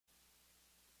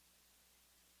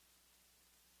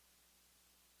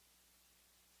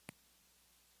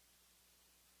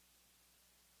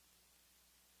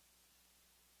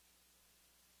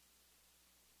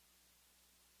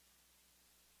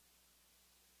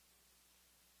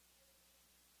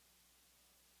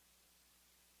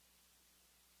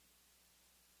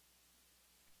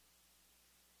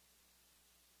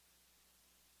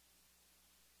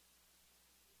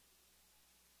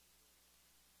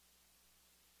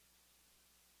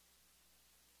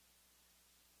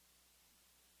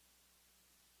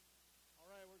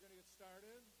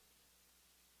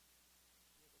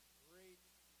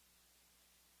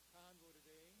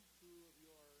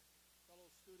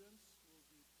students will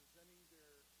be presenting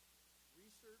their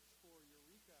research for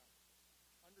Urica,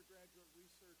 undergraduate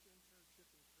research, internship,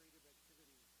 and creative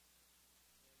activities.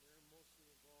 And they're mostly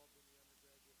involved in the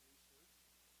undergraduate research.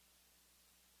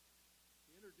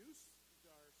 To introduce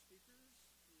our speakers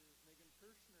is Megan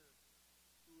Kirshner,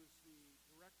 who is the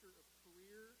Director of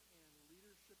Career and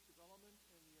Leadership Development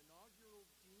and the inaugural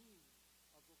Dean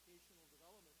of Vocational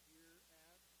Development here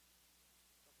at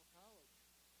Bethel College.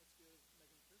 Let's give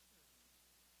Megan Kirshner a hand.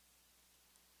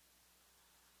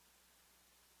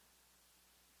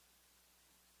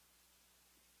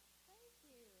 Thank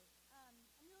you. I'm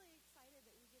really excited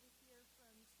that we get to hear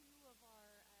from two of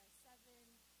our seven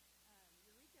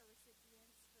Urica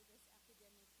recipients for this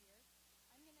academic year.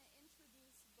 I'm going to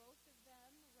introduce both of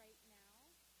them right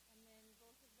now, and then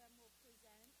both of them will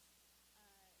present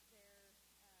their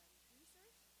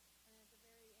research, and at the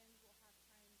very end we'll have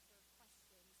time for questions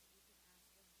that you can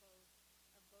ask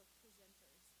of both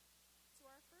presenters. So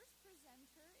our first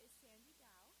presenter is Sandy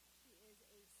Dow. She is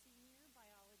a senior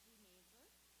biology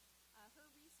major. Her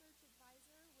research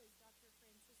advisor was Dr.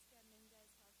 Francisca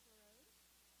Mendez Harquerode.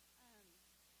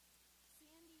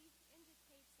 Sandy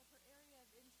indicates that her area of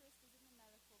interest is in the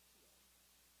medical field,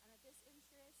 and that this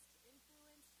interest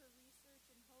influenced her research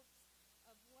in hopes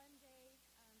of one day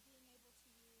being able to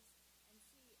use and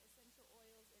see essential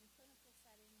oils in clinical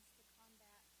settings to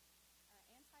combat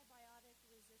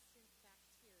antibiotic-resistant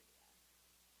bacteria.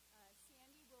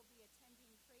 Sandy will be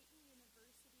attending Creighton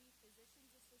University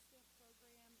Physician's Assistant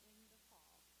Program in the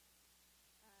fall.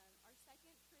 Our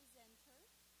second presenter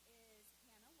is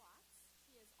Hannah Watts.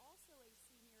 She is also a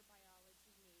senior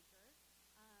biology major,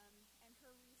 and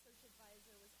her research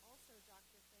advisor was also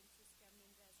Dr. Francisca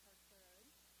Mendez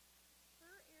Harquerode.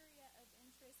 Her area of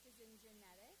interest is in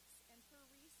genetics, and her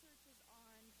research is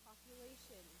on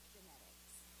population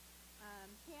genetics.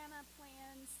 Hannah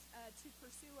plans to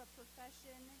pursue a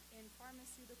profession in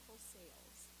pharmaceutical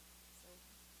sales. So,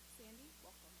 Sandy,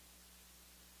 welcome.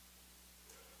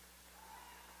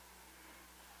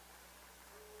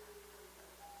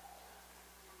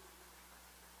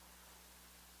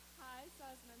 Hi, so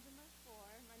as mentioned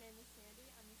before, my name is Sandy.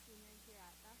 I'm a senior here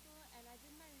at Bethel, and I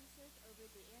did my research over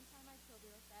the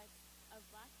antimicrobial effects of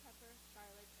black pepper,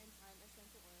 garlic, and thyme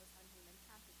essential oils on human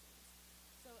pathogens.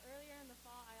 So earlier in the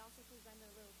fall, I also presented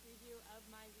a little preview of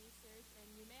my research, and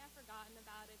you may have forgotten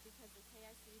about it because the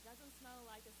KSC doesn't smell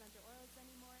like essential oils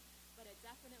anymore, but it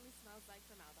definitely smells like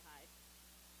formaldehyde.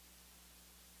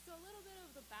 So a little bit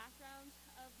of the background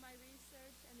of my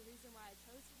research and the reason why I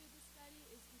chose to do this study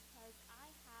is because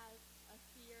I have a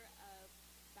fear of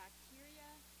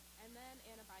bacteria and then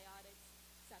antibiotics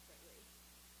separately.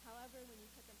 However, when you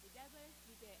put them together,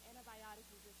 you get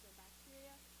antibiotic-resistant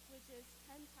bacteria, which is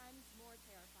 10 times more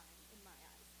terrifying in my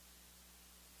eyes.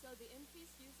 So the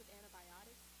increased use of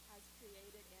antibiotics has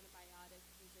created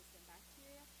antibiotic-resistant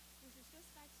bacteria, which is just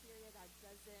bacteria that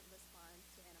doesn't respond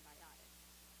to antibiotics.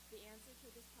 The answer to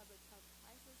this public health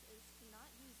crisis is to not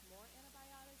use more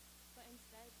antibiotics, but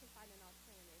instead to find an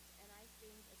alternative, and I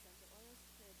think essential oils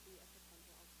could be a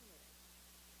potential alternative.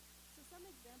 So some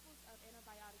examples of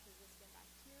antibiotic-resistant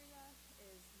bacteria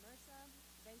is MRSA,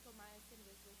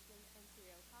 vancomycin-resistant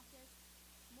Enterococcus,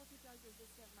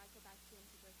 multi-drug-resistant Mycobacterium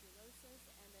tuberculosis,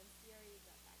 and then CRE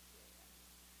gut bacteria.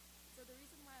 So the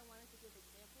reason why I wanted to give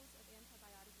examples of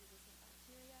antibiotic-resistant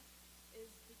bacteria is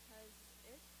because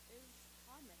it is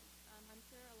common. I'm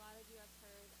sure a lot of you have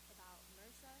heard about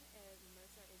MRSA, and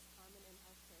MRSA is common in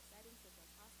healthcare settings such as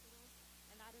hospitals,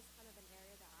 and that is kind of an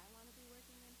area that I want to be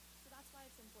working in, so that's why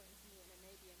it's important to me, and it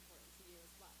may be important to you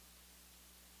as well.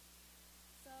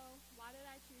 So why did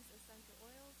I choose essential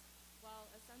oils? Well,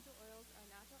 essential oils are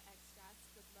natural extracts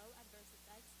with low adverse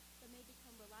effects that may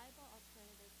become reliable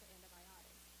alternatives to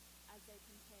antibiotics, as they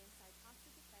contain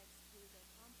cytotoxic effects through their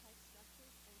complex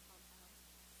structures and compounds,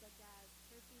 such as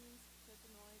terpenes,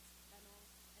 terpenoids,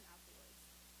 phenols, and alkaloids.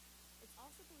 It's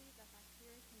also believed that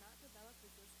bacteria cannot develop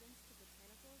resistance to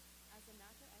botanicals, as the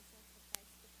natural extract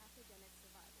affects the pathogenic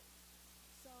survival.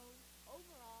 So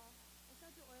overall,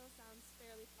 essential oil sounds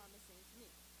fairly promising to me.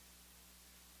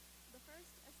 The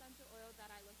first essential oil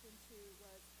that I looked into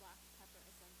was black pepper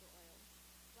essential oil.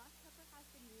 Black pepper has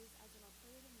been used as an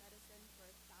alternative medicine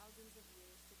for thousands of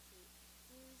years to treat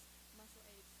flus, muscle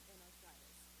aches, and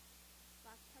arthritis.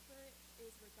 Black pepper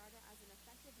is regarded as an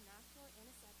effective natural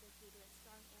antiseptic due to its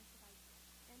strong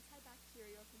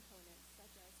antibacterial components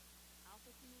such as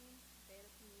alpha-pinene,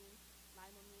 beta-pinene,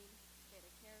 limonene,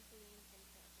 beta-carotene, and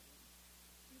carotene.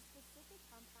 These specific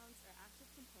compounds are active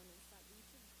components that lead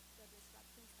to the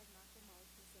disruptions of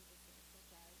macromolecule synthesis,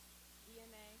 such as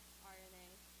DNA,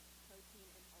 RNA, protein,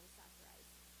 and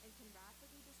polysaccharides. and can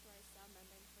rapidly destroy cell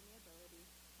membrane permeability,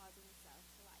 causing the cell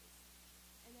to lyse.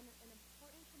 And then an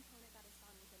important component that is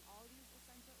found within all these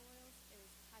essential oils is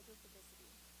hydrophobicity.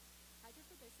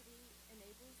 Hydrophobicity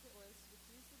enables the oils to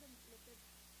diffuse through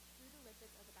the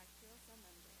lipids of the bacterial cell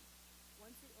membrane.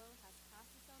 Once the oil has passed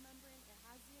the cell membrane, it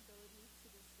has the ability to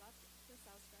disrupt the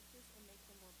cell structures and make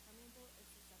them more permeable and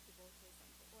susceptible to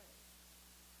essential oils.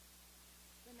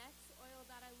 The next oil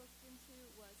that I looked into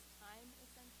was thyme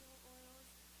essential oils.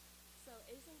 So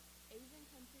Asian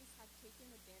countries have taken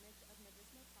advantage of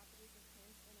medicinal properties of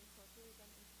plants and incorporated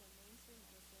them into their mainstream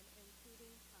medicine,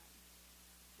 including thyme.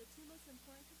 The two most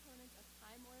important components of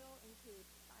thyme oil include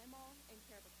thymol and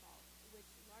carbachol, which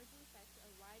largely affect a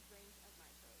wide range of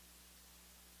microbes.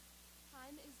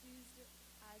 Thyme is used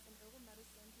as an herbal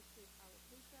medicine to treat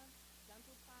alopecia,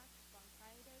 dental plaque,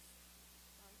 bronchitis,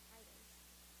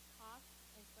 cough,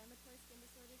 inflammatory skin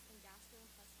disorders, and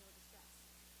gastrointestinal distress.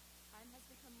 Thyme has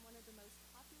become one of the most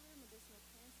popular medicinal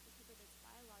plants because of its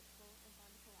biological and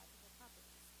pharmacological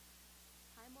properties.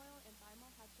 Thyme oil and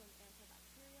thymol have shown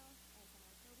antibacterial,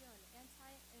 antimicrobial, and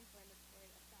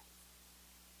anti-inflammatory effects.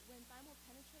 When thymol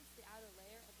penetrates the outer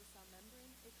layer of the cell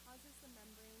membrane, it causes the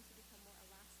membrane to become more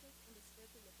elastic and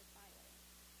disturb the lipid bilayer.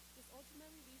 This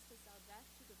ultimately leads to cell death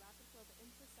due to the rapid flow of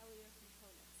intracellular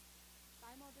components.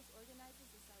 Thymol disorganizes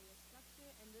the cellular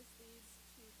structure, and this leads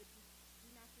to the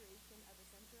denaturation of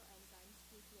essential enzymes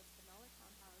due to its phenolic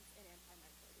compounds and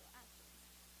antimicrobial actions.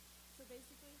 So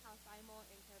basically how thymol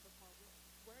and carbachol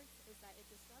works is that it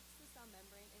disrupts the cell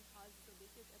membrane and causes the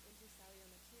leakage of intercellular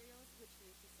materials, which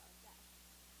leads to cell death.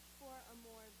 For a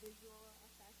more visual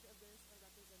effect of this or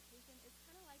representation, it's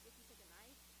kind of like if you take a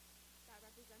knife that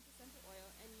represents essential oil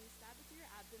and you stab it through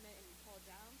your abdomen and you pull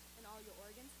down and all your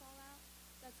organs fall out.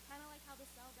 That's kind of like how the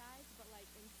cell dies, but like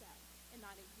in cell and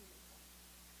not in human form.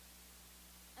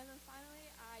 And then finally,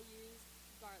 I used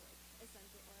garlic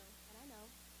essential oil. And I know,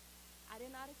 I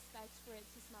did not expect for it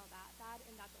to smell that bad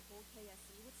and that the whole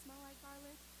KFC would smell like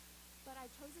garlic, but I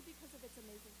chose it because of its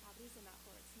amazing properties and not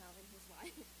for its smell, and here's why.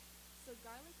 So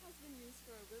garlic has been used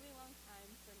for a really long time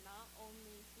for not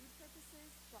only food purposes,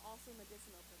 but also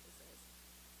medicinal purposes.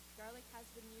 Garlic has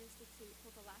been used to treat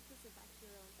prophylaxis of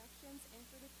bacterial infections and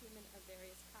for the treatment of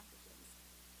various pathogens.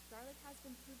 Garlic has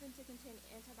been proven to contain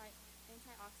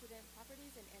antioxidant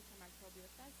properties and antimicrobial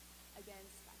effects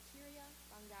against bacteria,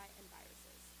 fungi, and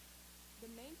viruses. The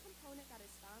main component that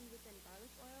is found within garlic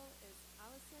oil is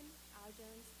allicin,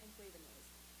 algins, and flavonoids,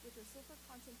 which are sulfur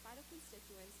content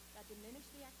phytoconstituents that diminish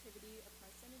the activity of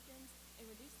carcinogens and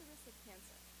reduce the risk of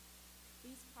cancer.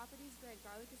 These properties grant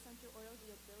garlic essential oil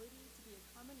the ability to be a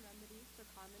common remedy for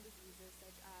common diseases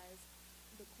such as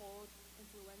the cold,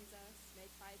 influenza, snake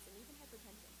bites, and even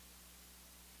hypertension.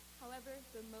 However,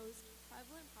 the most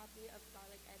prevalent property of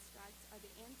garlic extracts are the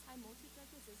anti-multi-drug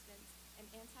resistance and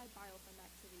anti-biofilm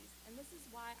activities, and this is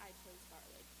why I chose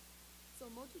garlic. So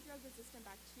multi-drug resistant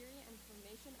bacteria and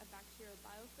formation of bacterial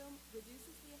biofilm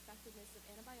reduces the effectiveness of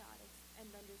antibiotics and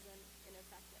renders them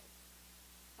ineffective.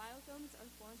 Biofilms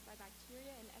are formed by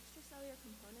bacteria and extracellular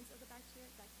components of the bacteria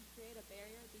that can create a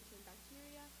barrier between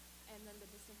bacteria and then the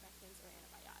disinfectants or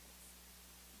antibiotics.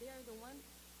 They are the one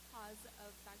cause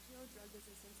of bacterial drug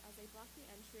resistance as they block the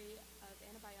entry of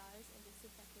antibiotics and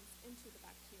disinfectants into the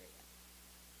bacteria.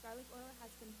 Garlic oil has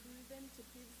been proven to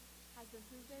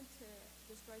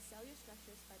destroy cellular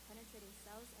structures by penetrating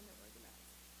cells and their organelles.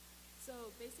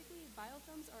 So basically,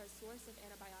 biofilms are a source of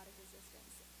antibiotic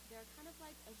resistance. They're kind of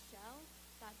like a shell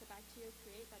that the bacteria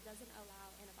create that doesn't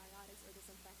allow antibiotics or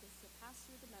disinfectants to pass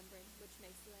through the membrane, which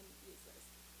makes them useless.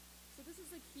 So this is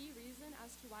a key reason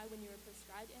as to why when you are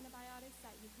prescribed antibiotics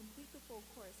that you complete the full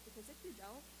course, because if you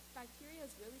don't, bacteria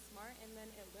is really smart and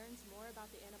then it learns more about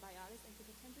the antibiotics and can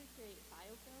potentially create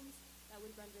biofilms that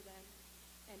would render them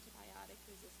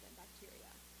antibiotic-resistant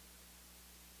bacteria.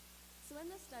 So in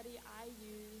this study, I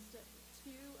used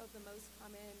two of the most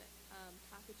common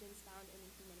pathogens found in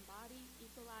the human body, E.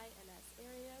 coli and S.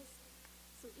 aureus.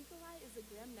 So E. coli is a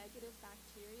gram-negative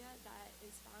bacteria that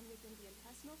is found within the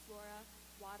intestinal flora,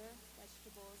 water,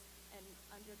 vegetables, and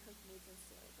undercooked meats and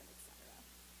soils, and etc.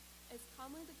 It's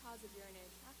commonly the cause of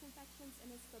urinary tract infections,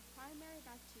 and it's the primary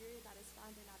bacteria that is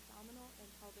found in abdominal and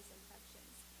pelvis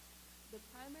infections. The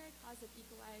primary cause of E.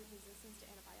 coli resistance to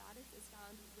antibiotics is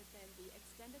found within the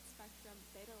extended spectrum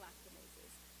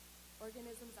beta-lactamases.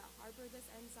 Organisms that harbor this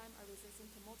enzyme are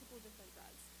resistant to multiple different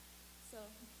drugs. So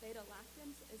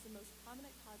beta-lactams is the most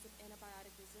prominent cause of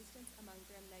antibiotic resistance among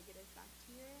gram-negative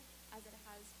bacteria, as it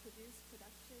has produced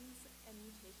productions and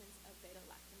mutations of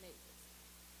beta-lactamases.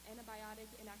 Antibiotic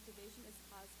inactivation is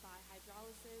caused by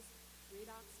hydrolysis,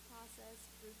 redox process,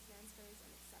 root transfers,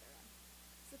 and etc.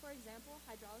 So for example,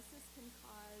 hydrolysis can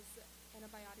cause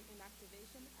antibiotic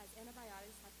inactivation, as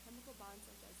antibiotics have chemical bonds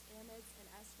such as amides and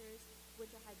esters,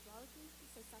 which are hydraulically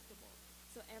susceptible.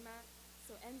 So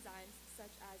enzymes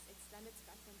such as extended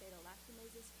spectrum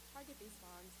beta-lactamases target these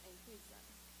bonds and cleave them.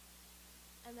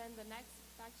 And then the next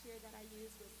bacteria that I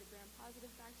used was the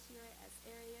gram-positive bacteria, S.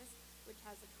 aureus, which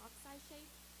has a cocci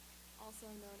shape, also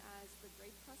known as the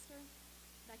grape cluster,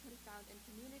 that can be found in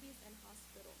communities and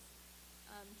hospitals.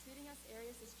 Treating S.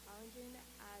 aureus is challenging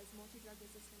as multi-drug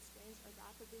resistant strains are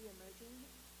rapidly emerging.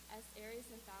 S.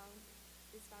 aureus is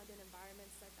found in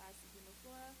environments such as the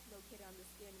hemoflora, located on the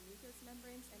skin and mucous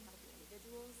membranes in healthy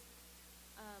individuals.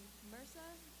 MRSA,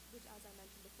 which as I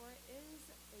mentioned before, is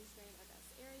a strain of S.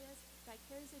 aureus that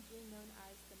carries a gene known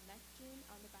as the MEC gene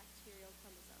on the bacterial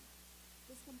chromosome.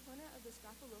 This component of the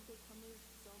strapholocal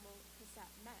chromosomal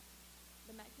cassette MEC.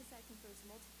 The MEC cassette confers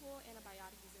multiple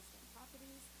antibiotic-resistant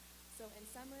properties. So in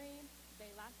summary,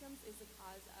 beta-lactams is the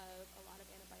cause of a lot of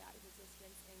antibiotic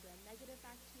resistance in gram-negative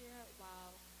bacteria,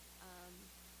 while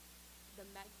the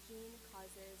MEC gene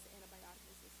causes antibiotic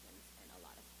resistance in a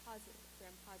lot of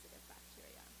gram-positive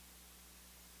bacteria.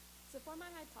 So for my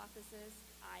hypothesis,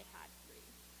 I had three.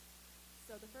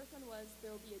 So the first one was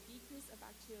there will be a decrease of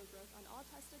bacterial growth on all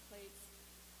tested plates.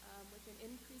 With an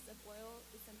increase of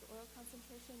essential oil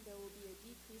concentration, there will be a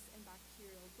decrease in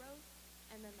bacterial growth.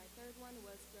 And then my third one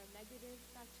was gram-negative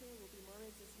bacteria will be more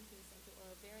resistant to essential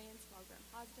oil variants, while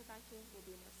gram-positive bacteria will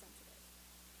be more sensitive.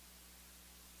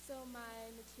 So my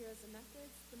materials and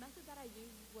methods, the method that I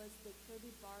used was the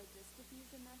Kirby bar disc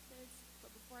diffusion methods.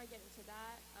 But before I get into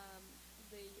that,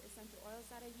 the essential oils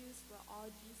that I used were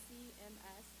all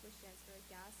GCMS, which stands for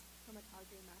gas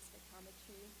chromatography mass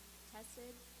spectrometry,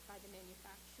 tested by the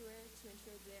manufacturer to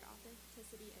ensure their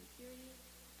authenticity and purity.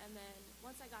 And then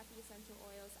once I got the essential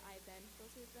oils, I then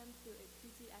filtered them through a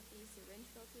QTFE syringe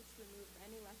filter to remove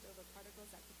any leftover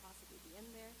particles that could possibly be in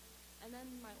there. And then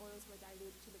my oils were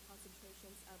diluted to the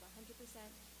concentrations of 100%, 50%,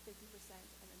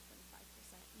 and then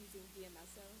 25% using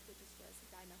DMSO, which is just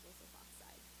dimethyl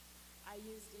sulfoxide. I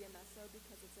use DMSO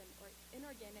because it's an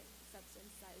inorganic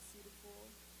substance that is suitable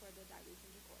for the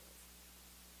dilution of oils.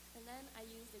 And then I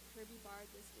used a Kirby bar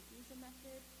disc diffusion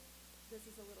method. This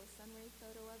is a little summary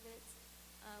photo of it,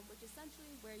 which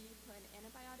essentially where you put an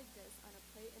antibiotic disc on a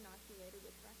plate inoculated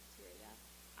with bacteria.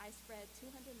 I spread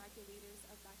 200 microliters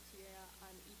of bacteria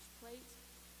on each plate,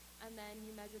 and then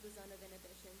you measure the zone of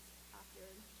inhibition after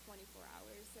 24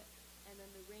 hours. And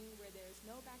then the ring where there's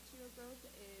no bacterial growth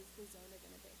is the zone of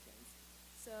inhibitions.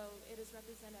 So it is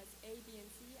represented as A, B,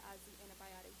 and C as the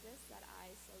antibiotic discs that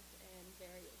I soaked in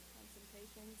various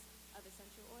concentrations of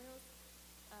essential oils.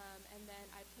 And then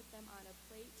I put them on a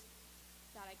plate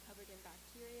that I covered in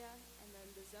bacteria, and then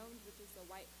the zones, which is the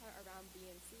white part around B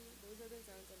and C, those are the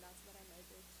zones, and that's what I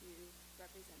measured to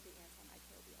represent the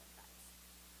antimicrobial effects.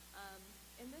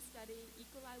 In this study, E.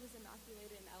 coli was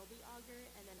inoculated in LB agar,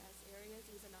 and then S. aureus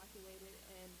was inoculated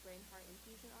in brain heart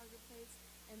infusion agar plates,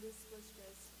 and this was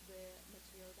just the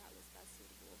material that was best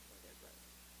suitable for their growth.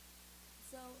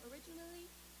 So originally,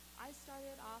 I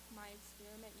started off my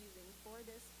experiment using 4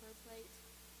 discs per plate.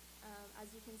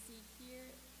 As you can see here,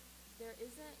 there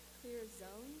isn't clear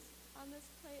zones on this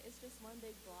plate. It's just one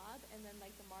big blob, and then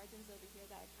like the margins over here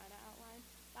that I kind of outlined,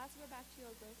 that's where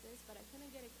bacterial growth is, but I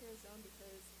couldn't get a clear zone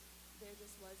because there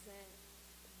just wasn't,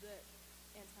 the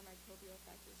antimicrobial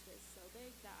effect was just so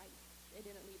big that it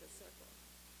didn't leave a circle.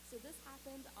 So this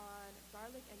happened on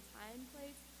garlic and thyme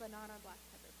plates, but not on black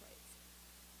pepper plates.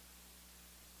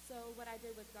 So what I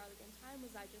did with garlic and thyme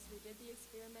was I just redid the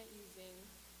experiment using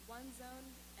one zone,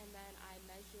 and then I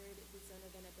measured the zone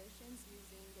of inhibitions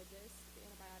using the disc, the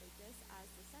antibiotic disc, as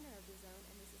the center of the zone,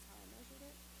 and this is how I measured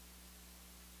it.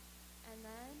 And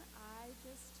then I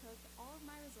just took all of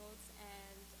my results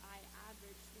and I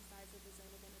averaged the size of the zone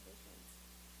of inhibitions.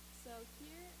 So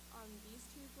here on these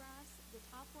 2 graphs, the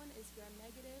top one is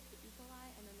gram-negative, the E. coli,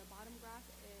 and then the bottom graph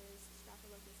is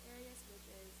Staphylococcus aureus, which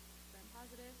is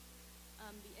gram-positive.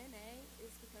 The NA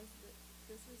is because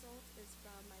this result is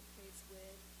from my plates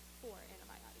with 4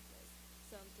 antibiotic discs.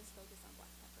 So just focus on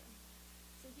black pepper.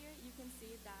 So here you can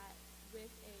see that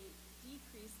with a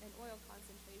decrease in oil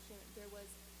concentration, there was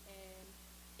an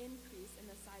increase in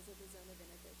the size of the zone of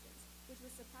inhibitions, which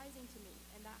was surprising to me,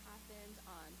 and that happened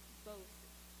on both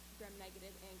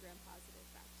gram-negative and gram-positive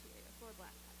bacteria for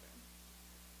black pepper.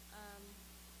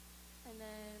 And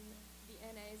then the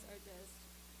NAs are just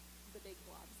the big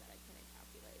blobs that I couldn't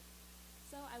calculate.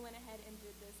 So I went ahead and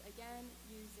did this again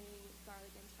using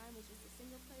garlic and thyme, which is a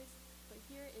single place, but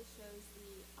here it shows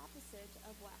the opposite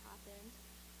of what happened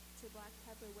to black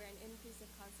pepper, where an increase of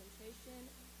concentration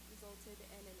resulted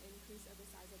in an increase of the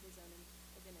size of the zone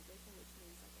of of inhibition, which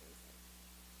means that there's like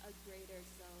a greater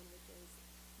zone which is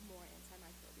more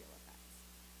antimicrobial effects.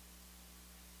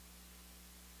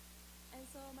 And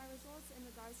so my results in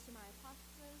regards to my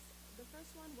hypothesis, the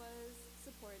first one was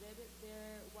supported.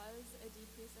 There was a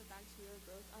decrease of bacterial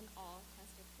growth on all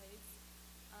tested plates.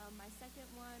 My second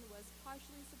one was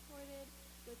partially supported.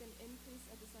 With an increase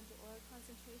of essential oil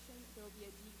concentration, there will be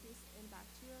a decrease in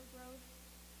bacterial growth.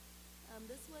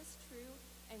 This was true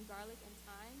in garlic and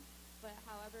thyme, but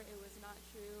however, it was not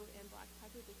true in black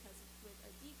pepper because with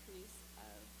a decrease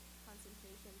of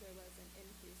concentration, there was an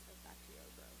increase of bacterial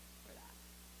growth for that.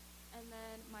 And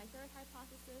then my third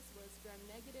hypothesis was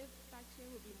gram-negative bacteria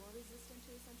will be more resistant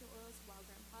to essential oils, while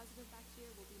gram-positive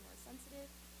bacteria will be more sensitive.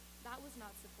 That was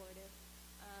not supported.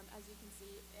 As you can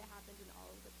see, it happened in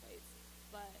all of the plates.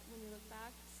 But when you look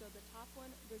back, so the top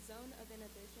one, the zone of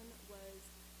inhibition was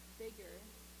bigger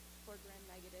for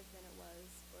gram-negative than it was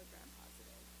for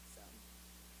gram-positive. So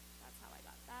that's how I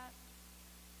got that.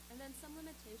 And then some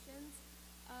limitations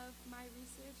of my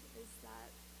research is that,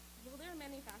 well, there are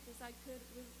many factors that could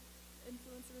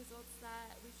influence the results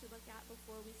that we should look at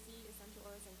before we see essential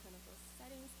oils in clinical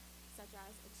settings, such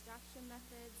as extraction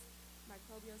methods,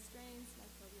 microbial strains,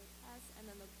 microbial tests, and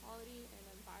then the quality and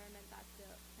environment that the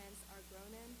plants are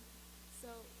grown in.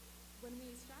 So when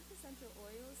we extract essential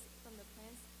oils from the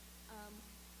plants,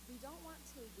 we don't want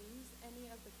to lose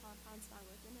any of the compounds found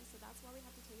within it, so that's why we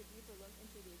have to take a deeper look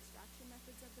into the extraction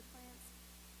methods of the plants.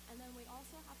 And then we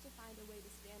also have to find a way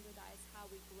to standardize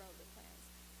how we grow the plants,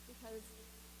 because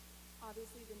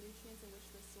obviously the nutrients in the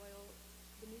soil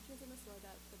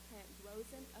that the plant grows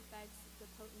in affects the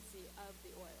potency of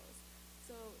the oils.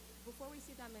 So before we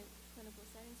see them in clinical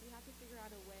settings, we have to figure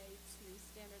out a way to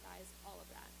standardize all of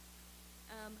that.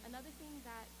 Another thing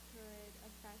that could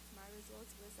affect my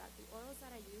results was that the oils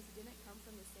that I used didn't come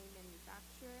from the same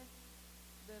manufacturer.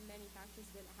 The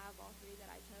manufacturers didn't have all three that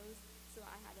I chose, so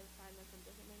I had to find them from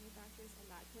different manufacturers, and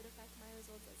that could affect my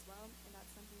results as well, and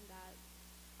that's something that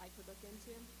I could look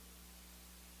into.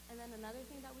 And then another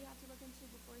thing that we have to look into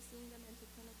before seeing them into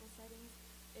clinical settings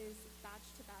is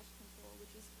batch-to-batch control,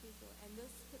 which is crucial, and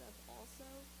this could have also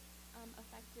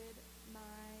affected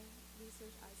my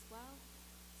research as well.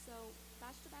 So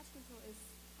batch-to-batch control is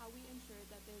how we ensure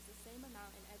that there's the same amount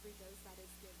in every dose that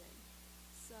is given.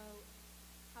 So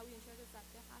how we ensure is that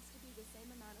there has to be the same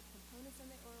amount of components in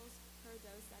the oils per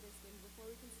dose that is given before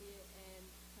we can see it in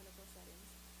clinical settings,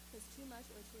 because too much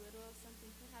or too little of something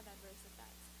could have adverse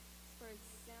effects. For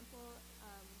example,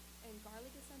 in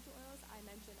garlic essential oils, I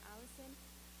mentioned allicin.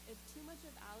 If too much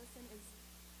of allicin is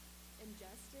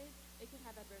ingested, it can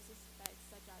have adverse effects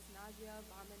such as nausea,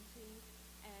 vomiting,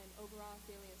 and overall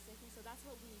feeling of sickness. So that's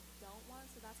what we don't want.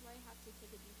 So that's why I have to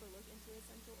take a deeper look into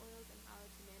essential oils and how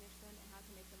to manage them and how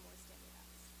to make them more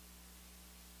standardized.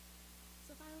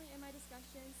 So finally, in my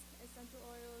discussions, essential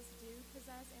oils do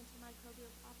possess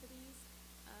antimicrobial properties,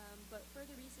 but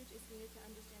further research is needed to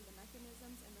understand the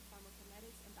mechanisms and the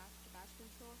pharmacokinetics and batch-to-batch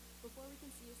control before we can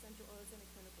see essential oils in a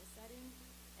clinical setting.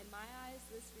 In my eyes,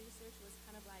 this research was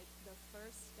kind of like the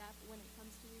first step when it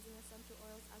comes to using essential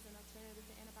oils as an alternative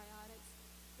to antibiotics.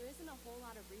 There isn't a whole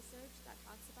lot of research that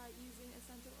talks about using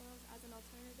essential oils as an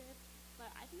alternative,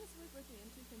 but I think it's worth looking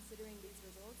into considering these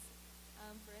results.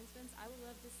 For instance, I would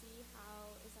love to see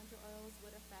how essential oils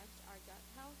would affect our gut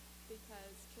health,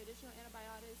 because traditional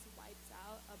antibiotics wipes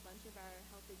out a bunch of our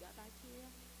healthy gut bacteria.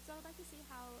 So I'd like to see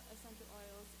how essential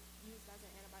oils used as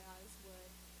an antibiotics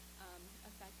would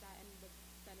affect that, and the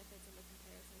benefits and the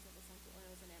comparisons of essential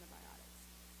oils and antibiotics.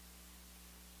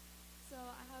 So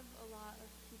I have a lot of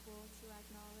people to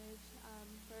acknowledge.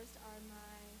 First are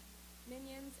my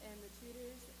minions and the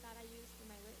tutors that I used for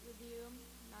my lit review: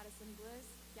 Madison Bliss,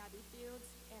 Gabby Fields,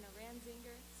 Anna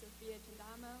Ranzinger, Sophia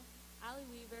Chindamo, Ali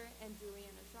Weaver, and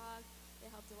Juliana Schraag. They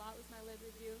helped a lot with my lit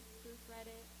review, proofread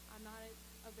it. I'm not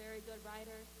a very good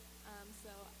writer,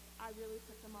 so I really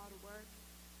put them all to work.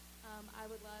 I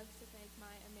would love to thank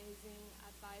my amazing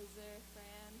advisor,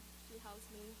 Fran. She helps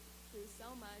me through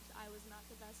so much. I was not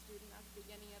the best student at the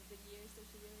beginning of the year, so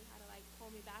she really had to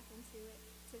pull me back into it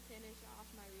to finish off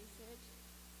my research.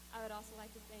 I would also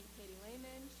like to thank Katie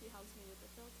Lehman. She helps me with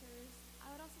the filters. I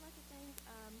would also like to thank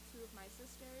two of my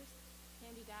sisters,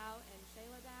 Candy Dow and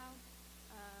Shayla Dow.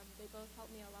 They both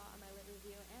helped me a lot on my lit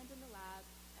review and in the lab.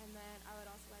 And then I would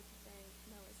also like to thank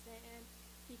Noah Stanton.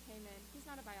 He came in. He's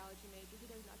not a biology major. He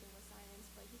does nothing with science,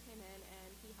 but he came in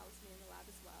and he helps me in the lab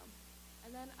as well.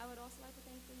 And then I would also like to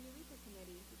thank the Urica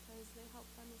committee, because they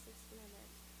helped fund this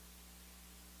experiment.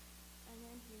 And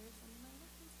then here are some of my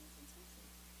references and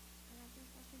sources. And I think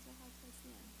questions will have towards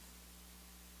the end.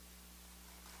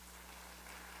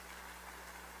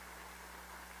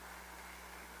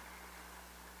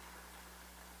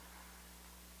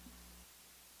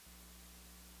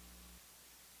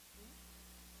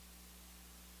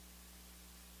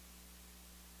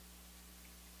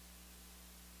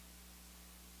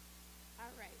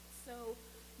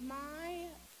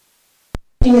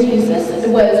 Senior thesis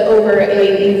was over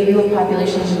a review of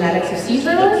population genetics of sea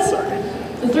turtles.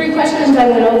 The three questions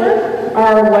I went over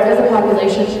are what is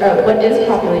population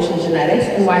genetics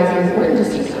and why is it important to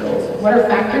sea turtles? What are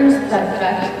factors that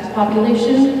affect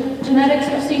population genetics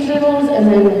of sea turtles? And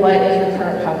then what is the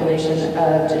current population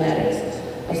of genetics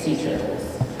of sea turtles?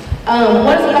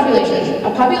 What is a population?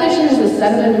 A population is a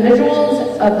set of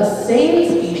individuals of the same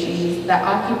species that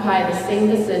occupy the same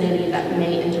vicinity that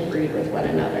may interbreed with one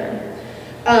another.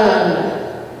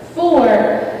 For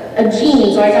a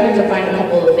gene, so I got to define a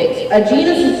couple of things. A gene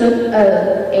is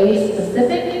a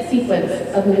specific sequence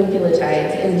of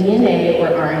nucleotides in DNA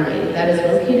or RNA that is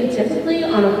located typically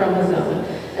on a chromosome,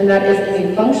 and that is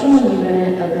a functional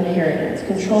unit of inheritance,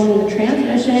 controlling the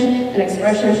transmission and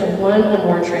expression of one or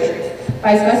more traits.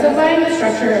 By specifying the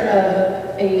structure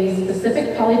of a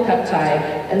specific polypeptide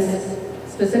and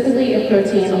specifically a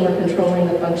protein or controlling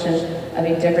the function of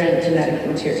a different genetic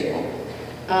material.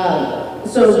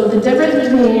 So the difference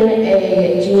between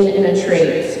a gene and a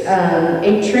trait.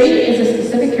 A trait is a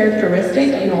specific characteristic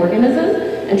of an organism,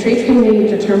 and traits can be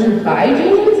determined by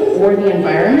genes or the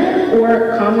environment,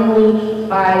 or commonly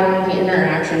by the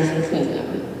interactions between them.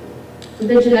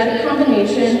 The genetic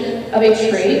combination of a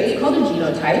trait is called a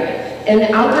genotype, and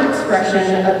the outward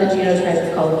expression of the genotype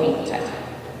is called a phenotype.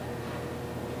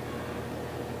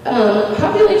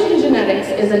 Population genetics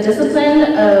is a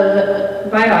discipline of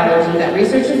biology that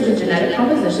researches the genetic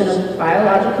composition of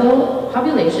biological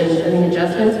populations and the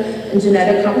adjustments in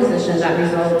genetic composition that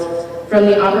result from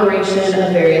the operation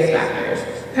of various factors.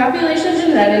 Population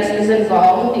genetics is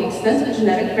involved with the extent of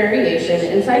genetic variation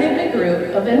inside of a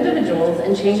group of individuals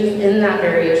and changes in that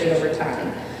variation over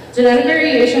time. Genetic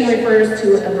variation refers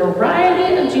to a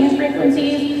variety of gene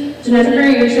frequencies. Genetic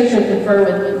variation can confer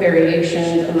with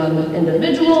variations among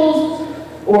individuals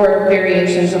or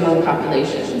variations among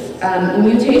populations.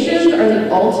 Mutations are the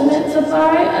ultimate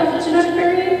supply of genetic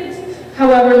variants.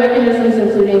 However, mechanisms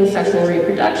including sexual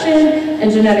reproduction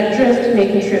and genetic drift may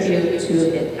contribute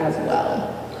to it as well.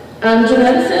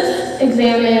 Geneticists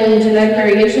examine genetic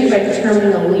variation by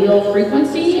determining allele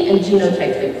frequency and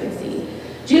genotype frequency.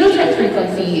 Genotype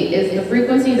frequency is the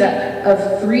frequency of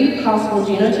three possible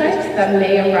genotypes that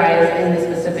may arise in the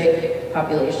specific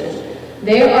population.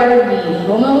 They are the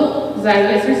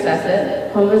homozygous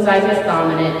recessive, homozygous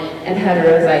dominant, and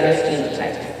heterozygous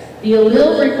genotypes. The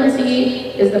allele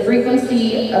frequency is the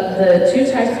frequency of the two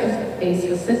types of a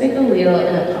specific allele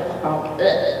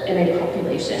in a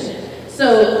population. So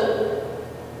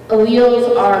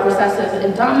alleles are recessive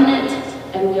and dominant,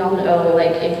 and we all know,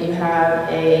 like, if you have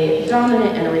a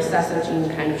dominant and a recessive gene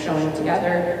kind of showing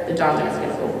together, the dominant is going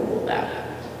to overrule that.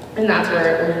 And that's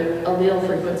where allele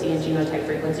frequency and genotype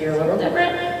frequency are a little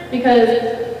different, because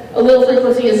allele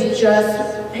frequency is just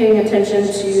paying attention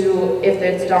to if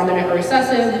it's dominant or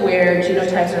recessive, where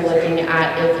genotypes are looking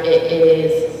at if it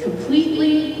is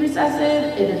completely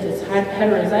recessive, if it's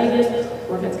heterozygous,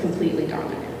 or if it's completely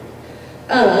dominant.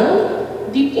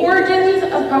 The origins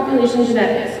of population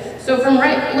genetics. So from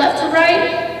left to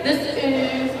right, this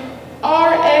is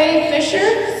R.A. Fisher,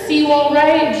 Sewall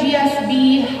Wright,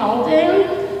 G.S.B. Haldane.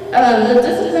 The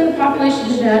discipline of population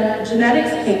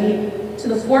genetics came to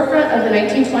the forefront of the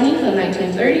 1920s and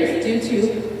 1930s due to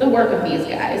the work of these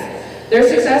guys. Their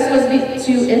success was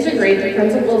to integrate the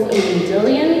principles of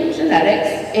Mendelian genetics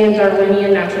and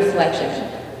Darwinian natural selection.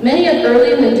 Many of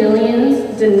early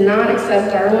Mendelians did not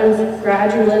accept Darwin's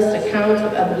gradualist account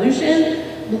of evolution,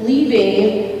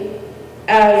 believing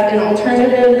as an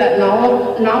alternative that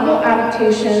novel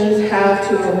adaptations have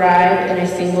to arrive in a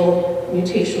single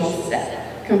mutational step.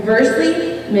 Conversely,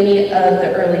 many of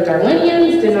the early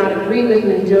Darwinians did not agree with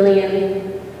Mendelian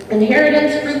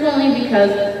inheritance, frequently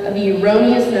because of the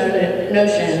erroneous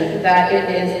notion that it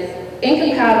is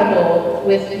incompatible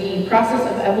with the process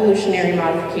of evolutionary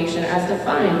modification as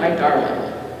defined by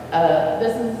Darwin.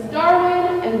 This is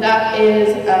Darwin, and that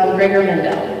is Gregor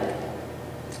Mendel.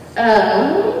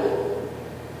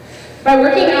 By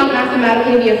working out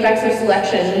mathematically the effects of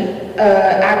selection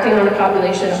acting on a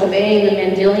population, obeying the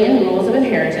Mendelian rules of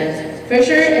inheritance,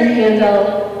 Fisher and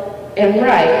Handel and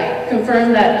Wright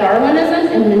confirmed that Darwinism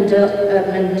and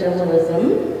Mendelism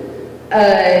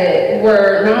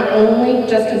were not only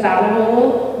just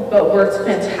compatible, but worked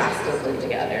fantastically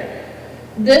together.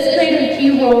 This played a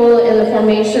key role in the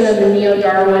formation of the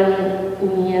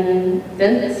neo-Darwinian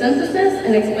synthesis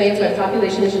and explains why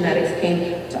population genetics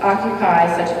came to occupy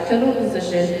such a pivotal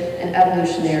position in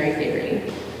evolutionary theory.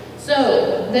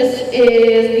 So this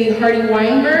is the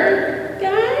Hardy-Weinberg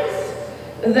guys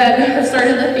that have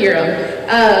started the theorem,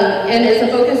 and it's a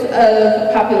focus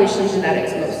of population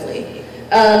genetics mostly.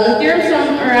 The theorem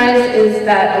summarized is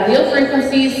that allele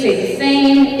frequencies stay the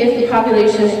same if the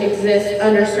population exists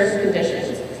under certain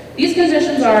conditions. These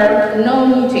conditions are no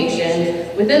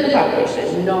mutations within the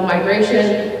population, no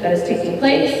migration that is taking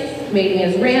place, mating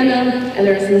is random, and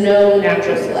there's no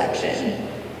natural selection.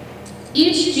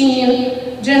 Each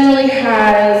gene generally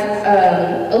has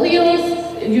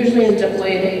alleles, usually in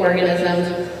diploid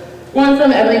organisms, one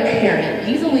from every parent.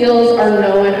 These alleles are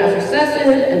known as recessive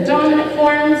and dominant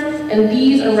forms, and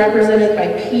these are represented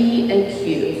by P and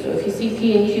Q. So if you see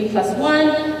P and Q plus 1,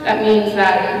 that means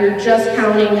that you're just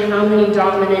counting how many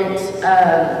dominant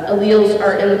alleles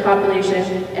are in the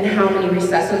population and how many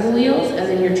recessive alleles, and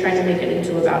then you're trying to make it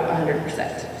into about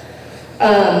 100%.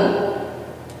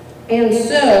 And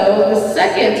so the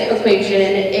second equation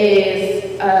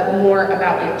is more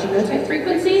about like genotype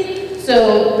frequency.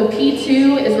 So the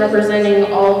P2 is representing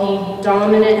all the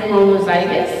dominant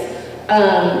homozygous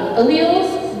alleles.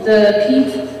 The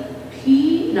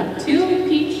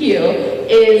 2PQ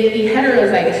is the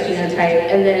heterozygous genotype,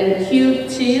 and then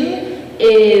Q2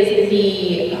 is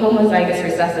the homozygous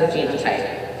recessive genotype.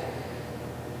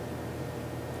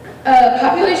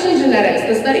 Population genetics.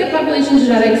 The study of population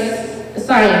genetics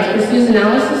science pursues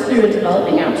analysis through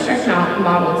developing abstract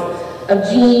models of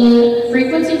gene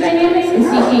frequency dynamics and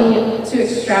seeking to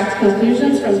extract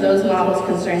conclusions from those models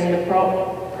concerning the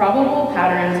probable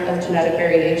patterns of genetic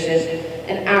variation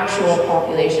in actual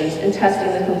populations and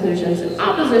testing the conclusions in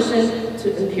opposition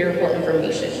to empirical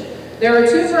information. There are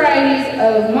two varieties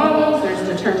of models. There's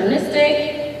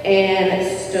deterministic and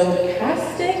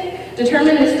stochastic.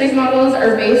 Deterministic models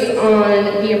are based on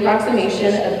the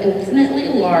approximation of infinitely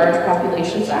large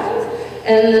population size,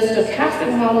 and the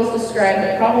stochastic models describe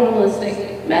the probabilistic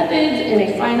methods in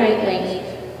a finite length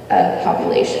of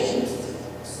populations.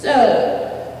 So,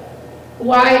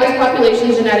 why is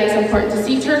population genetics important to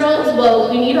sea turtles? Well,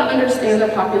 we need to understand the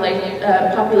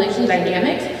population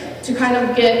dynamics to kind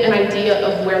of get an idea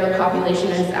of where the population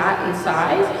is at in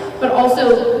size, but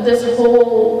also this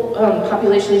whole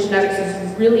population genetics is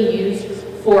really used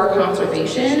for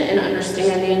conservation and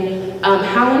understanding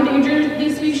how endangered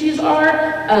these species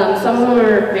are. Some of them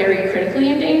are very critically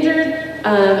endangered,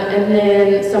 and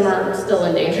then some are still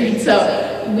endangered. So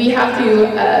we have to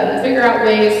figure out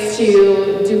ways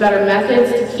to do better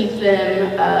methods to keep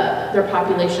them, their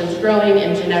populations growing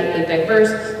and genetically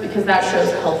diverse, because that shows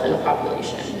health in a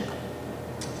population.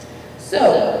 So,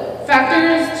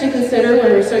 factors to consider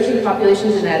when researching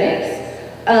population genetics.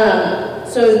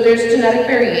 So there's genetic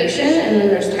variation, and then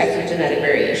there's types of genetic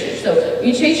variation. So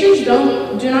mutations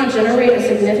do not generate a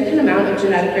significant amount of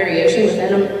genetic variation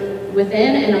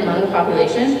within and among the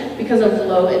population because of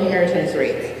low inheritance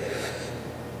rates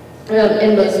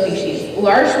in most species.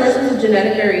 Large sources of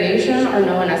genetic variation are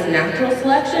known as natural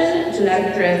selection,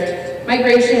 genetic drift,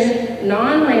 migration,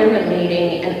 non-random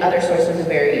mating, and other sources of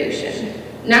variation.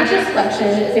 Natural selection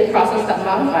is a process that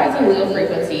modifies allele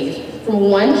frequencies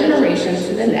from one generation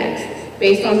to the next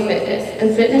based on fitness,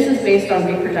 and fitness is based on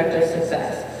reproductive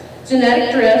success.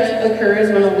 Genetic drift occurs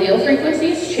when allele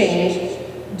frequencies change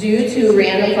due to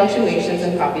random fluctuations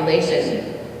in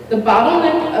population. The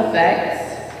bottleneck effects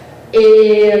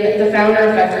and the founder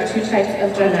effect are two types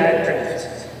of genetic drift.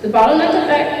 The bottleneck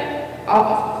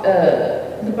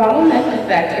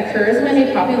effect occurs when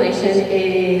a population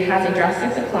has a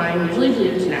drastic decline, usually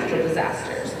due to natural disasters.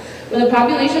 When the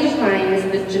population declines,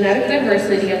 the genetic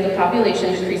diversity of the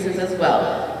population decreases as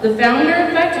well. The founder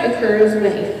effect occurs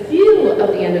when a few of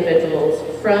the individuals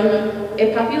from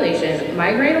a population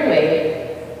migrate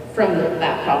away from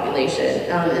that population.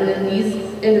 And then these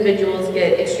individuals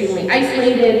get extremely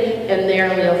isolated and their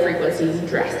allele frequencies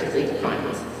drastically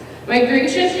declines.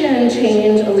 Migration can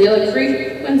change allelic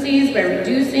frequencies by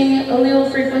reducing allele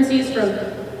frequencies from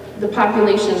the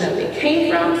population that they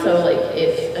came from. So like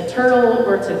if a turtle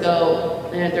were to go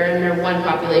and they're in their one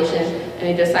population and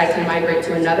they decide to migrate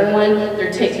to another one,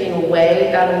 they're taking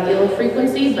away that allele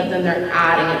frequency, but then they're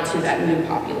adding it to that new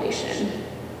population.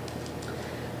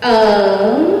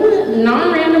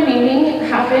 Non-random mating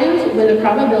happens when the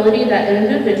probability that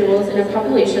individuals in a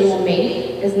population will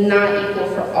mate is not equal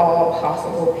for all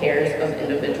possible pairs of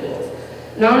individuals.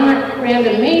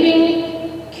 Non-random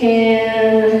mating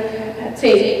can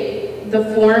take the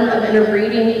form of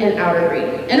interbreeding and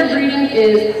outerbreeding. Interbreeding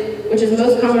which is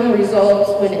most common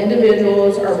results when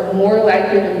individuals are more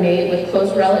likely to mate with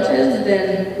close relatives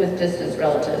than with distant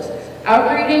relatives.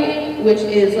 Outbreeding, which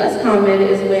is less common,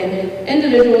 is when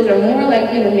individuals are more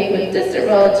likely to mate with distant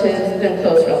relatives than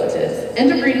close relatives.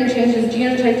 Interbreeding changes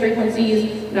genotype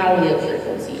frequencies, not allele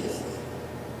frequencies.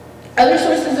 Other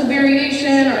sources of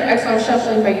variation are exon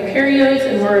shuffling by eukaryotes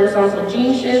and horizontal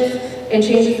gene shifts and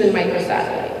changes in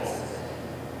microsatellites.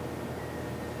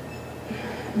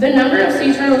 The number of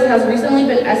sea turtles has recently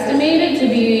been estimated to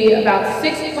be about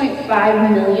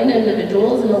 6.5 million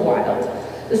individuals in the wild.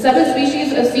 The 7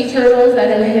 species of sea turtles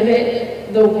that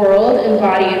inhabit the world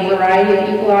embody a variety of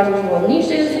ecological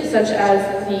niches, such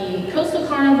as the coastal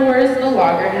carnivores, the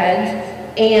loggerheads,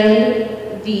 and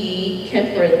the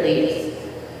Kemp ridleys,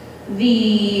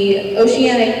 the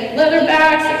oceanic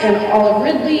leatherbacks and olive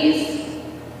ridleys,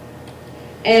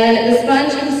 and the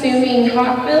sponge-consuming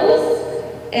hawkbills,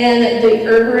 and the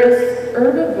herbivorous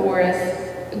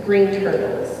green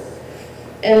turtles.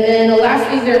 And then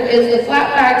lastly, there is the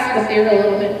flatbacks, but they're a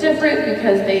little bit different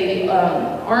because they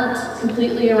aren't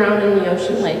completely around in the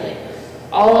ocean like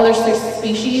all other 6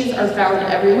 species are found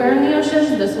everywhere in the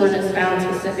oceans. This one is found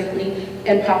specifically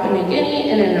in Papua New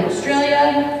Guinea and in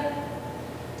Australia.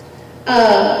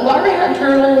 Loggerhead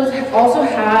turtles also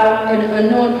have an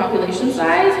unknown population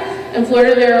size. In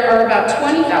Florida, there are about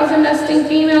 20,000 nesting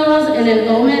females, and in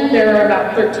Oman, there are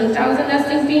about 13,000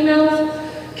 nesting females.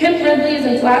 Kemp ridleys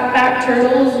and flatback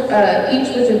turtles,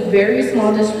 each with a very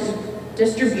small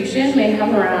distribution, may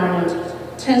have around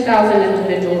 10,000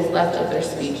 individuals left of their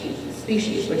species,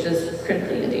 which is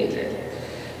critically endangered.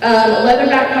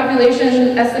 Leatherback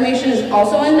population estimation is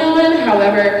also unknown.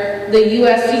 However, the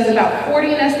U.S. sees about 40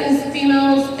 nesting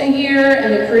females a year,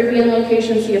 and the Caribbean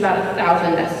locations see about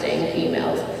 1,000 nesting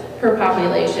females per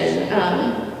population.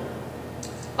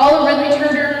 Olive ridley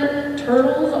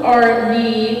turtles are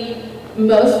the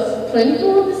most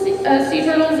plentiful of the sea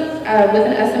turtles, with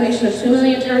an estimation of 2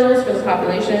 million turtles for the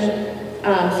population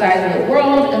size of the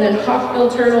world, and then hawkbill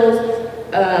turtles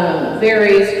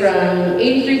varies from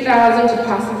 83,000 to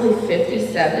possibly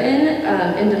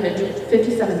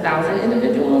 57,000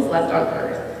 individuals left on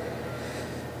Earth.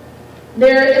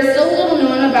 There is still little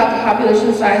known about the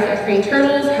population size of green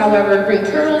turtles. However, green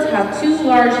turtles have 2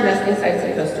 large nesting sites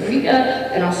in Costa Rica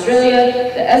and Australia.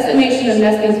 The estimation of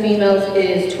nesting females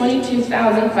is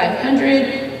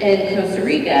 22,500 in Costa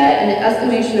Rica, and the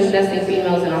estimation of nesting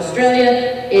females in Australia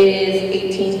is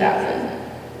 18,000.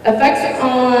 Effects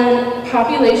on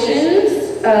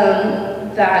populations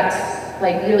that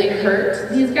really hurt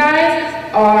these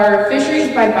guys are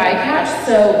fisheries by bycatch.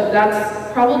 So that's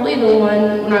probably the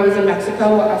one. When I was in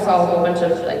Mexico, I saw a whole bunch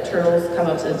of turtles come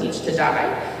up to the beach to die,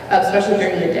 especially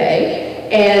during the day.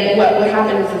 And what would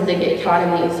happen is they get caught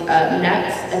in these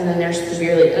nets, and then they're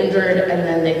severely injured, and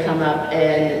then they come up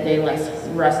and they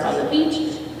rest on the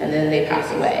beach, and then they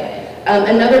pass away.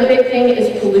 Another big thing is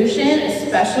pollution,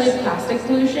 especially plastic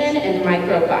pollution and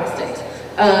microplastics.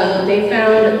 They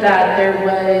found that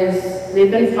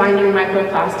they've been finding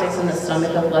microplastics in the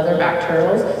stomach of leatherback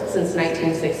turtles since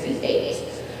 1968.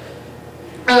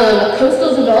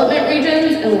 Coastal development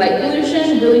regions and light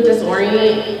pollution really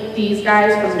disorient these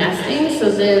guys from nesting,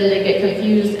 so then they get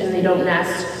confused and they don't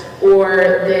nest,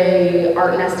 or they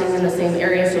aren't nesting in the same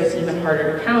area, so it's even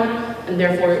harder to count, and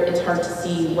therefore it's hard to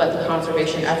see what the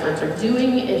conservation efforts are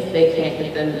doing if they can't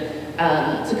get them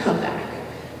to come back.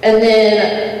 And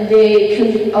then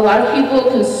a lot of people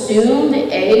consume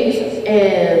the eggs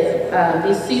of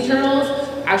these sea turtles.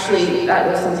 Actually, that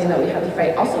was something that we had to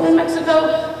fight also in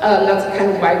Mexico. That's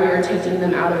kind of why we were taking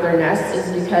them out of their nests,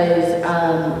 is because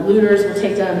looters will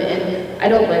take them, and I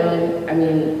don't blame them. I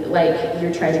mean,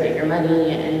 you're trying to get your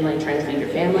money and trying to feed your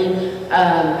family.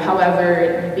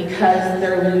 However, because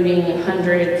they're looting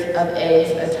hundreds of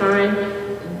eggs at a time,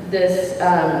 this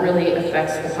really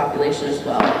affects the population as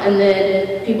well. And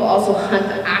then people also hunt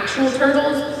the actual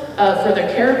turtles for their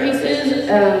carapaces,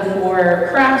 for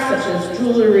crafts such as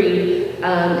jewelry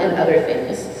and other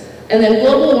things. And then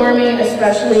global warming,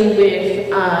 especially with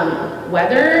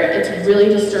weather, it's really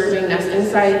disturbing nesting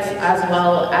sites as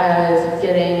well as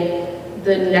getting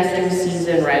the nesting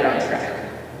season right on track.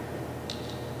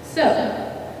 So,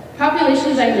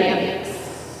 population dynamics.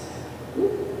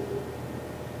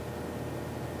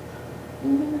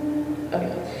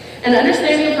 Okay. An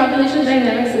understanding of population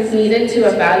dynamics is needed to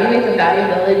evaluate the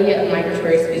valuability of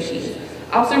migratory species.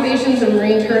 Observations of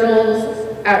marine turtles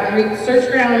at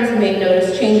research grounds may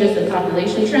notice changes in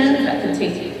population trends that can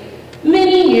take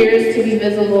many years to be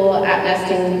visible at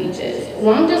nesting beaches.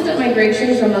 Long-distance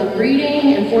migrations among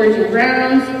breeding and foraging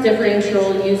grounds,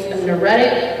 differential use of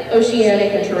neuretic,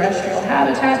 oceanic, and terrestrial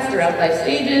habitats throughout life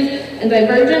stages, and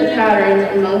divergent patterns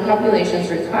among populations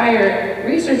require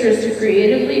researchers to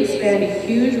creatively expand a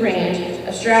huge range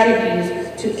of strategies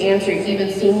to answer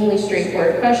even seemingly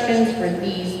straightforward questions for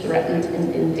these threatened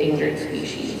and endangered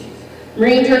species.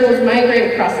 Marine turtles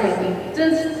migrate across lengthy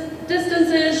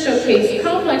distances, showcase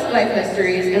complex life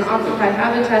histories, and occupy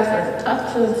habitats that are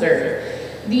tough to observe.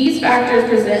 These factors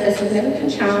present a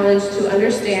significant challenge to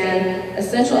understand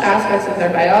essential aspects of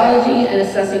their biology and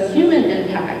assessing human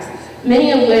impacts,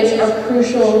 many of which are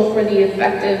crucial for the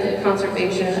effective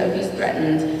conservation of these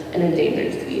threatened and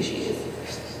endangered species.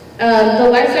 The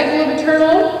life cycle of a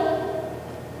turtle.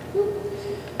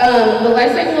 The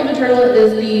life cycle of a turtle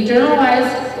is the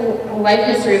generalized life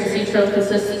history of a sea turtle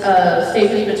consists of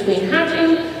stages between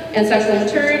hatching and sexual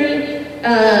maturity,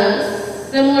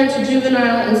 similar to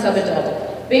juvenile and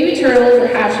subadult. Baby turtles or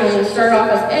hatchlings start off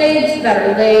as eggs that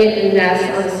are laid in nests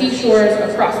on the seashores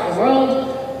across the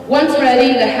world. Once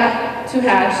ready to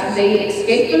hatch, they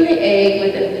escape from the egg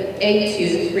with an egg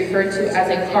tooth, referred to as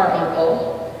a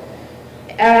carbuncle.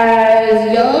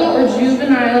 As young or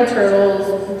juvenile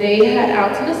turtles, they head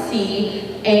out to the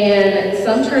sea, and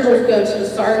some turtles go to the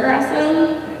sawgrass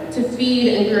zone to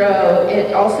feed and grow.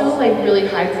 It also really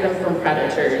hides them from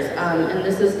predators, and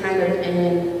this is kind of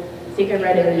in, I think I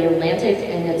read in the Atlantic,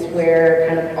 and it's where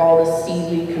kind of all the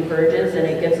seaweed converges, and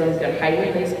it gives them a good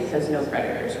hiding place because no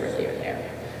predators really are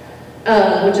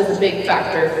there, which is a big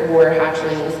factor for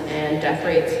hatchlings and death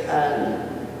rates.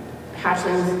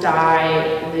 Hatchlings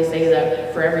die, they say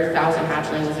that for every 1,000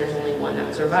 hatchlings, there's only one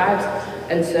that survives.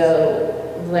 And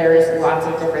so there's lots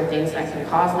of different things that can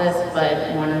cause this,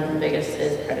 but one of the biggest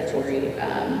is predatory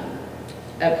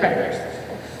predators.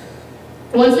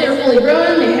 Once they are fully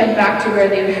grown, they head back to where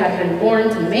they had been born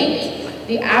to mate.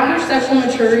 The average sexual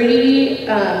maturity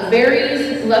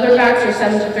varies. Leatherbacks are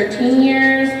 7 to 13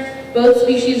 years. Both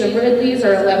species of Ridleys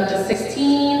are 11 to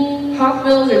 16.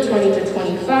 Hawkbills are 20 to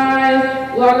 25.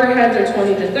 Loggerheads are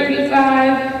 20 to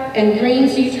 35, and green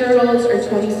sea turtles are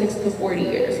 26 to 40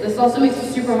 years. This also makes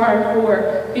it super hard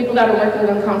for people that are working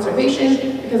on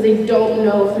conservation because they don't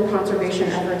know if their conservation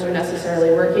efforts are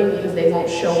necessarily working because they won't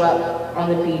show up on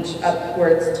the beach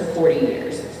upwards to 40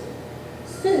 years.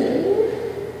 So,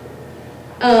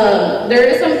 there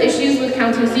is some issues with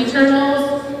counting sea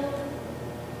turtles.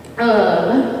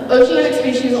 Oceanic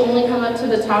species only come up to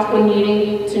the top when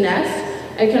needing to nest.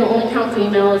 It can only count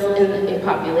females in a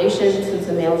population since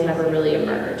the males never really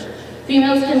emerge.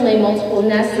 Females can lay multiple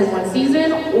nests in one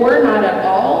season or not at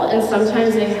all, and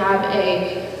sometimes they have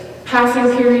a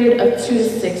passing period of 2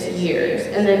 to 6 years.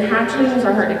 And then hatchlings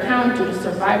are hard to count due to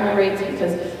survival rates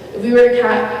because if we were to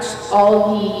catch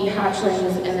all the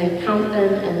hatchlings and then count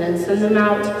them and then send them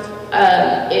out,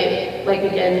 like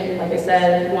I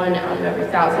said, 1 out of every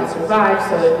 1,000 survives,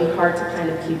 so it'd be hard to kind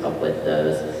of keep up with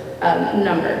those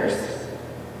numbers.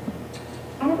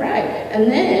 All right,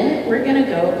 and then we're gonna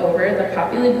go over the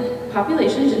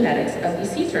population genetics of these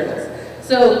sea turtles.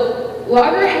 So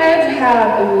loggerheads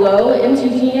have low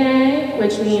mtDNA,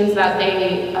 which means that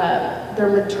their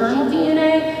maternal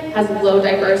DNA has low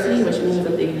diversity, which means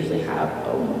that they usually have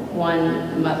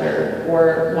one mother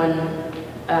or one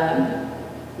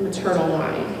maternal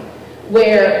line,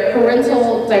 where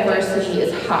parental diversity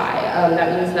is high.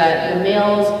 That means that the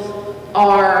males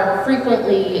are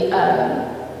frequently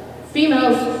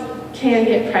females can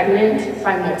get pregnant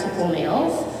by multiple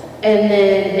males, and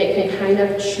then they can kind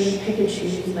of pick and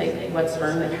choose what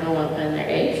sperm they kind of want to put in their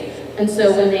eggs. And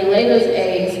so when they lay those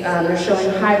eggs, they're showing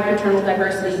high paternal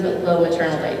diversity but low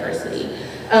maternal diversity.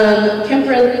 Kemp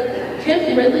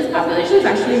Ridley's population is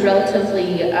actually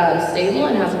relatively stable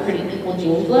and has a pretty equal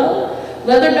gene flow.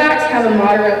 Leatherbacks have a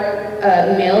moderate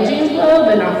male gene flow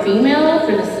but not female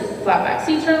for the flatback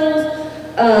sea turtles.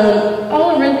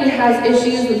 Ridley has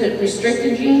issues with a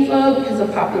restricted gene flow because the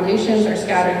populations are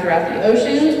scattered throughout the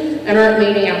oceans and aren't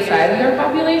mating outside of their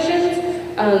populations.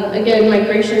 Again,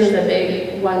 migration is a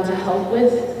big one to help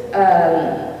with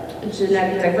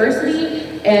genetic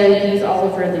diversity, and these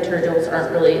olive Ridley turtles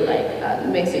aren't really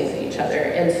mixing with each other,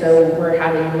 and so we're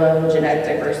having low genetic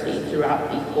diversity throughout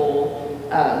the whole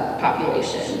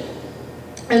population.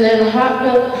 And then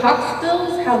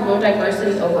hawksbills have low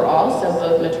diversity overall, so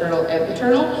both maternal and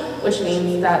paternal, which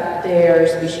means that their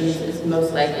species is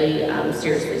most likely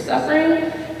seriously suffering.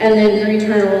 And then green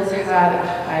turtles have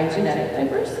a high genetic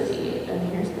diversity. And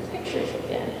here's the pictures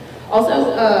again.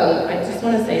 Also, I just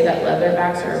want to say that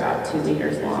leatherbacks are about 2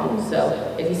 meters long,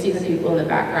 so if you see the people in the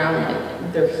background,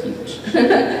 they're huge.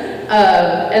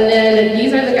 And then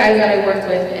these are the guys that I worked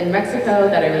with in Mexico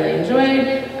that I really enjoyed,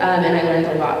 and I learned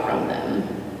a lot from them.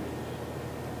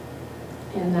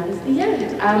 And that is the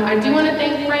end. I do want to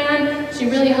thank Fran. She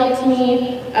really helped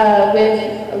me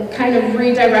with kind of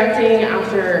redirecting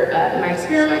after my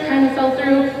experiment kind of fell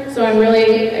through. So I'm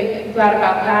really glad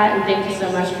about that, and thank you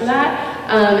so much for that.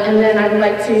 And then I'd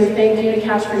like to thank you,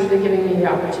 Cash, for even giving me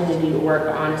the opportunity to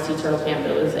work on a sea turtle camp.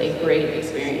 It was a great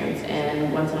experience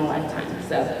and once in a lifetime.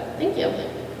 So thank you.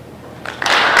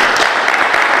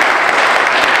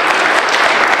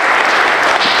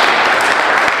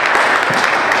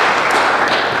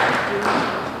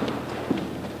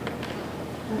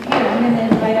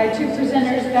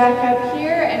 back up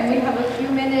here, and we have a few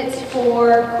minutes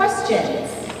for questions.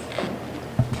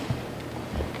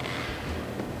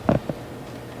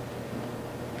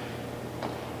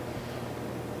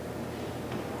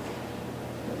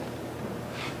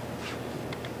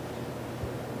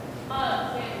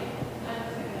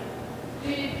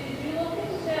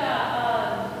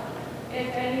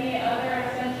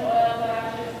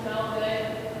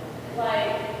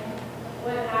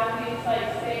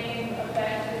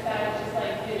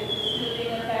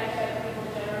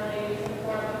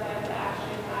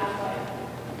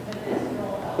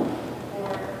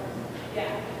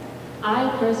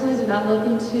 I personally did not look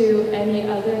into any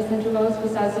other essential oils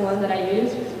besides the one that I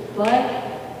used, but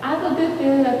I have a good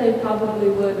feeling that they probably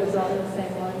would result in the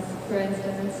same ones. For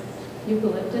instance,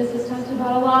 eucalyptus is talked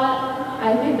about a lot.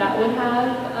 I think that would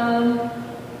have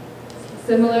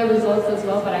similar results as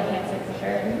well, but I can't say for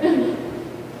sure.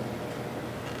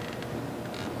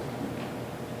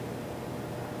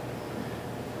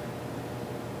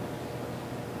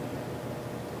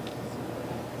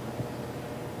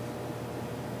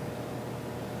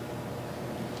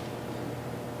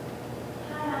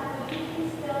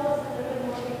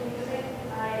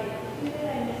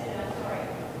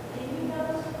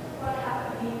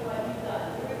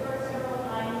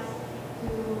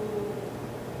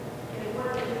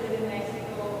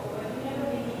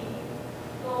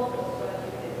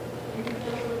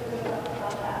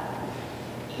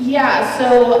 Yeah,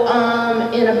 so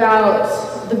in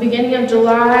about the beginning of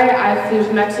July, I flew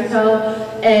to Mexico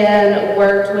and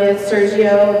worked with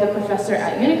Sergio, the professor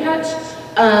at Urica.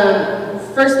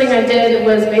 First thing I did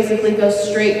was basically go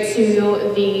straight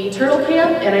to the turtle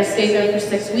camp, and I stayed there for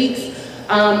 6 weeks.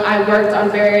 I worked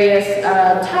on various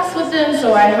tasks with them,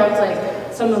 so I helped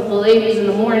like some of the ladies in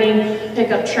the morning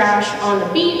pick up trash on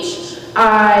the beach.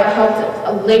 I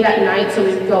helped late at night, so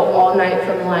we would go all night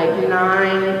from like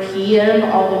 9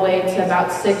 p.m. all the way to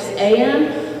about 6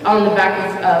 a.m. on the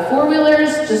back of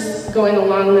four-wheelers, just going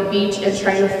along the beach and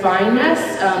trying to find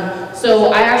nests.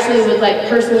 So I actually would like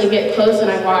personally get close,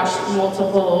 and I watched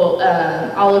multiple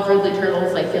olive ridley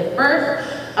turtles like give birth.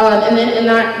 And then in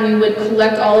that, we would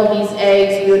collect all of these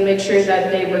eggs. We would make sure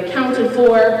that they were counted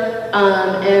for,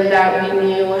 and that we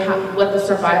knew what the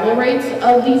survival rates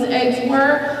of these eggs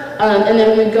were. And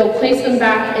then we'd go place them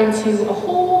back into a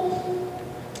hole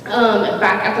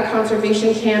back at the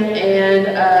conservation camp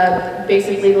and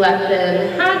basically let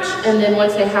them hatch. And then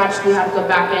once they hatched, we had to go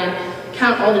back and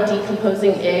count all the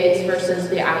decomposing eggs versus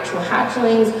the actual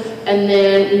hatchlings. And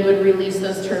then we would release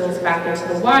those turtles back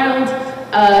into the wild.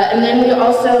 And then we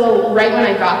also, right when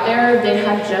I got there, they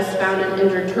had just found an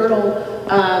injured turtle.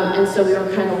 And so we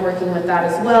were kind of working with that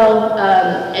as well.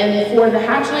 And for the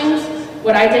hatchlings,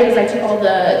 what I did is I took all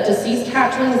the deceased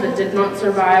hatchlings that did not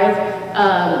survive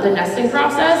the nesting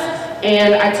process,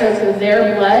 and I took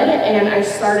their blood and I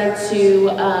started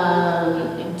to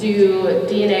do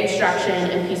DNA extraction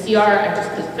and PCR. I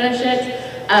just couldn't finish it,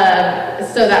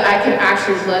 so that I could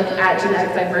actually look at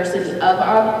genetic diversity of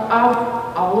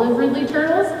olive ridley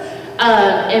turtles.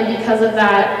 And because of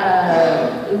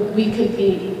that, we could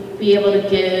be able to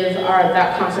give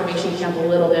that conservation camp a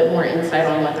little bit more insight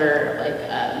on what their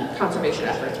conservation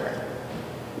efforts were.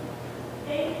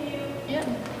 Thank you. Yeah.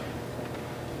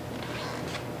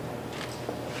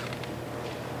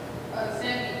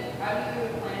 Sandy, how do you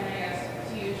plan, I guess,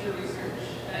 to use your research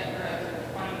that you're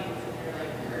findings in your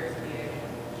career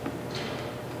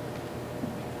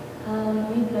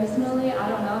Me personally, I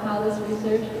don't know how this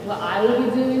research, what I would be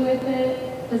doing with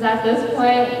it, because at this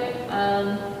point,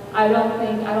 I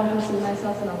don't pursue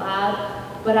myself in a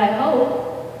lab, but I hope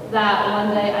that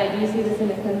one day I do see this in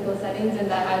the clinical settings and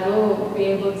that I will be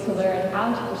able to learn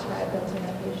how to prescribe them to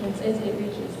my patients if it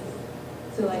reaches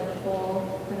to like the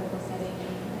full clinical setting.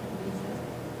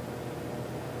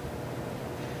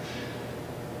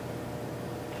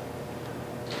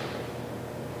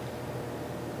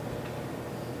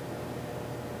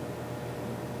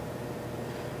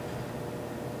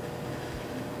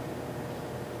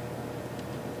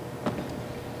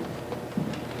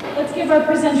 Let's give our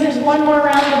presenters one more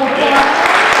round of applause.